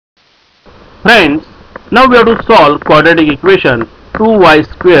Friends, now we have to solve quadratic equation 2y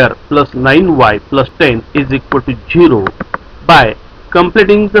square plus 9y plus 10 is equal to 0 by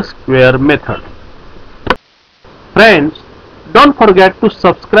completing the square method. Friends, don't forget to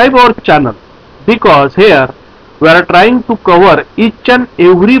subscribe our channel because here we are trying to cover each and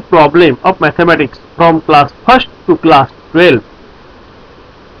every problem of mathematics from class 1st to class 12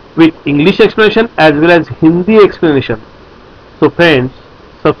 with English explanation as well as Hindi explanation. So friends,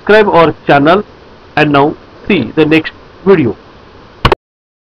 subscribe our channel and now see the next video.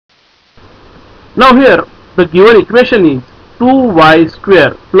 Now here the given equation is 2y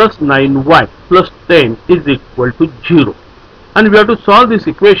square plus 9y plus 10 is equal to 0, and we have to solve this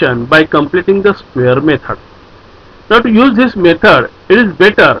equation by completing the square method. Now to use this method, it is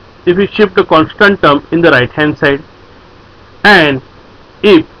better if we shift the constant term in the right hand side, and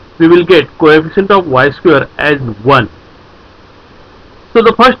if we will get coefficient of y square as 1. So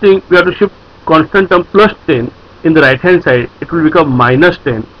the first thing, we have to shift constant term plus 10 in the right hand side, it will become minus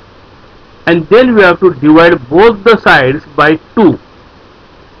 10, and then we have to divide both the sides by 2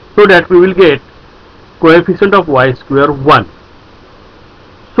 so that we will get coefficient of y square 1.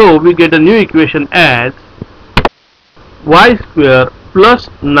 So we get a new equation as y square plus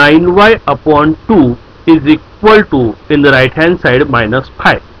 9y upon 2 is equal to, in the right hand side, minus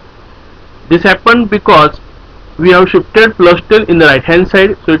 5. This happened because we have shifted plus 10 in the right hand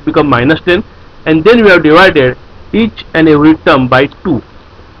side, so it becomes minus 10, and then we have divided each and every term by 2.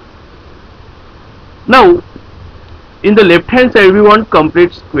 Now in the left hand side we want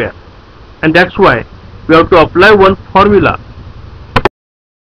complete square, and that's why we have to apply one formula.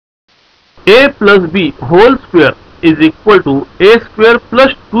 A plus b whole square is equal to a square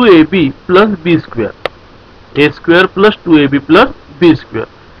plus 2ab plus b square. A square plus 2ab plus b square.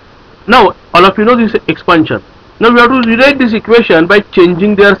 Now all of you know this expansion. Now we have to rewrite this equation by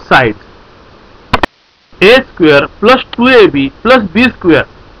changing their sides. A square plus 2ab plus b square,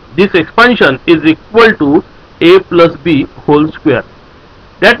 this expansion is equal to a plus b whole square.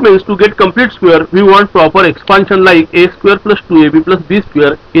 That means to get complete square we want proper expansion like a square plus 2ab plus b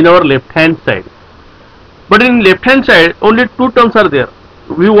square in our left hand side. But in left hand side only two terms are there.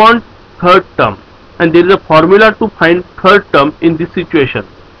 We want third term, and there is a formula to find third term in this situation.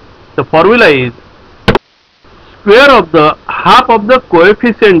 The formula is square of the half of the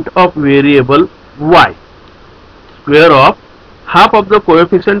coefficient of variable y. Square of half of the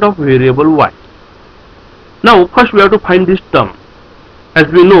coefficient of variable y. Now first we have to find this term. As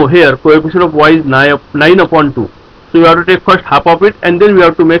we know here coefficient of y is 9 upon 2. So we have to take first half of it, and then we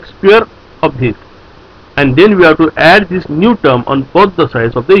have to make square of this. And then we have to add this new term on both the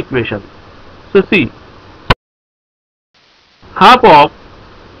sides of the equation. So see, half of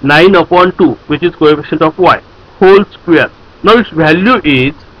 9 upon 2, which is coefficient of y, whole square. Now its value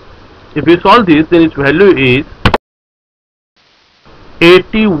is, if we solve this, then its value is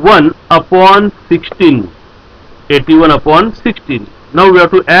 81 upon 16. 81 upon 16. Now we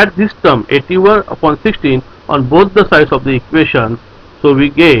have to add this term 81 upon 16 on both the sides of the equation. So we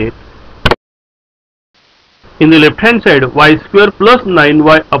get, in the left hand side, y square plus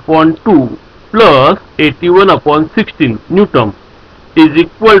 9y upon 2 plus 81 upon 16 new term is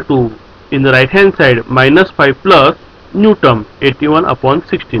equal to, in the right hand side, minus 5 plus new term 81 upon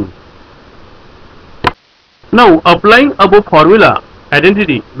 16. Now applying above formula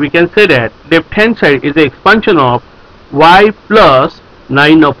identity, we can say that left hand side is the expansion of y plus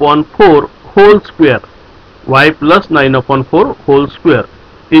 9 upon 4 whole square. Y plus 9 upon 4 whole square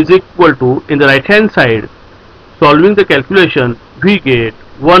is equal to, in the right hand side, solving the calculation, we get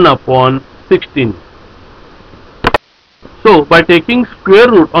 1 upon 16. So by taking square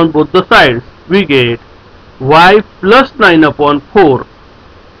root on both the sides, we get y plus 9 upon 4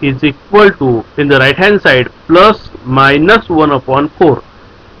 is equal to, in the right hand side, plus minus 1 upon 4,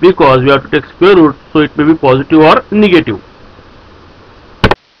 because we have to take square root, so it may be positive or negative.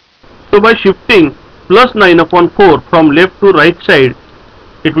 So by shifting plus 9 upon 4 from left to right side,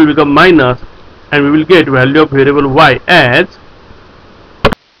 it will become minus, and we will get value of variable y as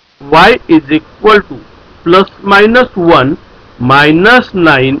y is equal to plus minus 1 minus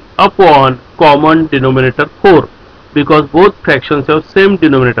 9 upon common denominator 4, because both fractions have same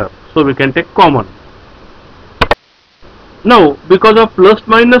denominator, so we can take common. Now because of plus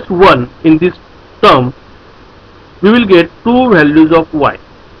minus 1 in this term, we will get two values of y.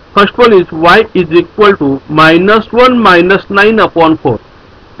 First one is y is equal to minus 1 minus 9 upon 4.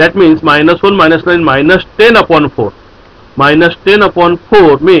 That means minus 1 minus 9 minus 10 upon 4. Minus 10 upon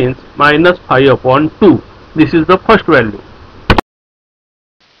 4 means minus 5 upon 2. This is the first value.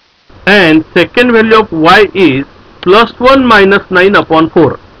 And second value of y is plus 1 minus 9 upon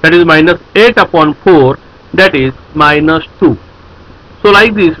 4. that is minus 8 upon 4, that is minus 2. So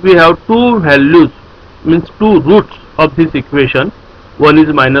like this we have two values, means two roots of this equation. One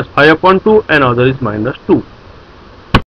is minus 5 upon 2 and other is minus 2.